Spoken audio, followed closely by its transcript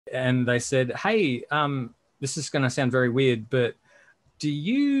and they said, hey, this is going to sound very weird, but do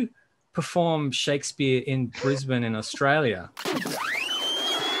you perform Shakespeare in Brisbane in Australia?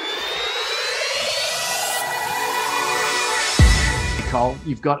 Cole,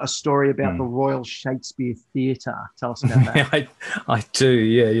 you've got a story about the Royal Shakespeare Theatre. Tell us about that. I do.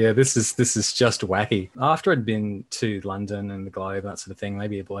 Yeah. This is just wacky. After I'd been to London and the Globe, that sort of thing,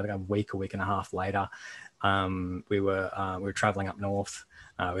 maybe like a week and a half later, we were traveling up north.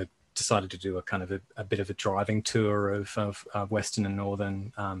 We decided to do a kind of a bit of a driving tour of Western and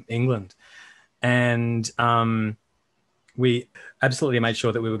Northern England, and we absolutely made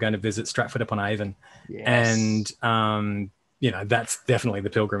sure that we were going to visit Stratford upon Avon, and that's definitely the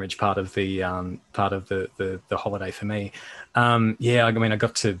pilgrimage part of the holiday for me. I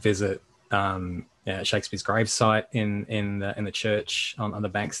got to visit Shakespeare's gravesite in the church on the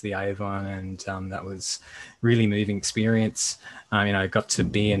banks of the Avon, and that was really moving experience. I got to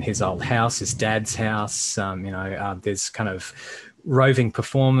be in his old house, his dad's house. There's kind of roving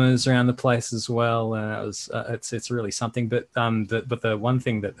performers around the place as well. It's really something. But the one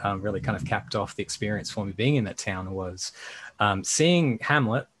thing that really kind of capped off the experience for me being in that town was seeing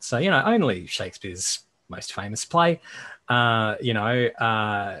Hamlet. So only Shakespeare's most famous play.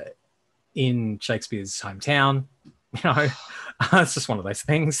 In Shakespeare's hometown. It's just one of those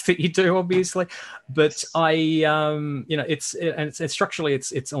things that you do, obviously. But it's structurally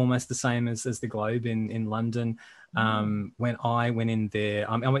it's almost the same as the Globe in London. When I went in there,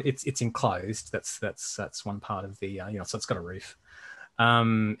 it's enclosed. That's one part of the so it's got a roof.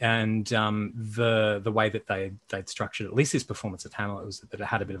 The way that they'd structured at least this performance of Hamlet was that it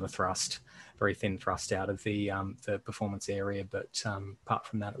had a bit of a thrust, very thin thrust out of the performance area, but apart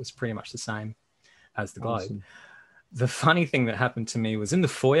from that, it was pretty much the same as the Globe. Awesome. The funny thing that happened to me was in the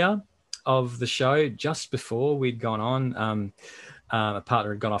foyer of the show, just before we'd gone on, a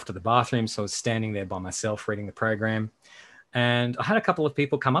partner had gone off to the bathroom, so I was standing there by myself reading the program, and I had a couple of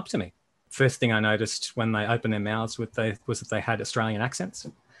people come up to me. First thing I noticed when they opened their mouths was that they had Australian accents,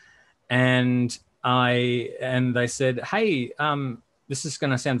 and they said, "Hey, this is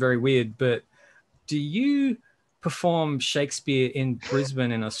going to sound very weird, but do you perform Shakespeare in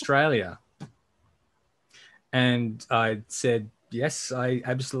Brisbane in Australia?" And I said, "Yes, I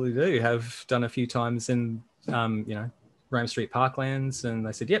absolutely do. Have done a few times in Rome Street Parklands." And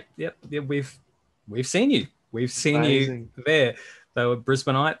they said, "Yep, we've seen you. We've seen you there." They were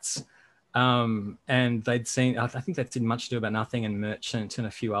Brisbaneites. And they'd seen, I think they'd seen Much Ado About Nothing and Merchant and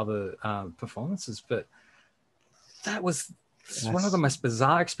a few other performances, but that was one of the most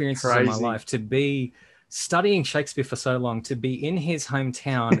bizarre experiences of my life, to be studying Shakespeare for so long, to be in his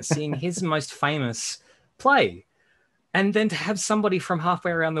hometown, seeing his most famous play, and then to have somebody from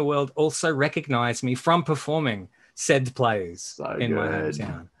halfway around the world also recognize me from performing said plays my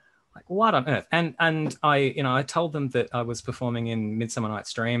hometown. Like, what on earth? And I told them that I was performing in Midsummer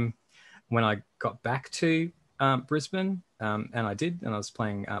Night's Dream when I got back to Brisbane, and I did, and I was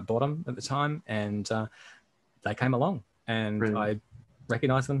playing bottom at the time, and they came along, and brilliant. I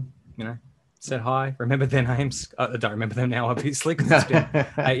recognized them, said hi, remembered their names. I don't remember them now, obviously, because it's been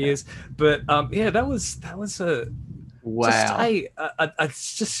 8 years. But that was a wow,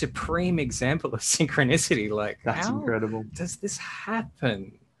 just supreme example of synchronicity. Like, that's how incredible. Does this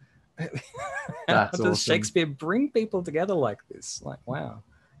happen? That's does awesome. Shakespeare bring people together like this? Like, wow.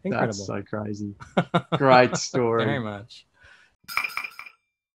 Incredible. That's so crazy. Great story. Very much.